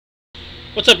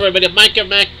What's up, everybody? Mike and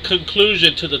Mac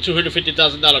conclusion to the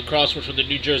 $250,000 crossword from the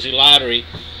New Jersey Lottery.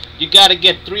 You got to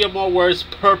get 3 or more words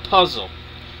per puzzle.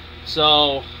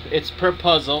 So, it's per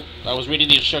puzzle. I was reading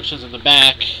the instructions in the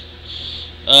back.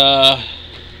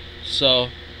 So,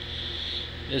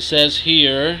 it says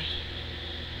here,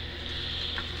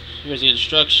 here's the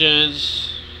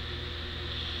instructions.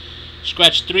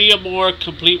 Scratch 3 or more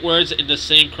complete words in the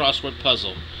same crossword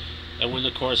puzzle and win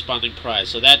the corresponding prize.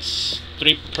 So that's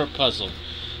 3 per puzzle.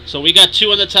 So we got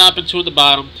 2 on the top and 2 on the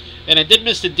bottom. And I did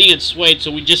miss the D and Suede, so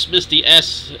we just missed the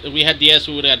S. If we had the S,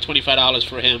 we would have had $25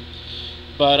 for him.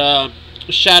 But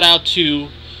shout out to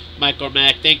Mike or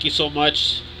Mac. Thank you so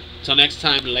much. Until next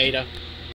time, later.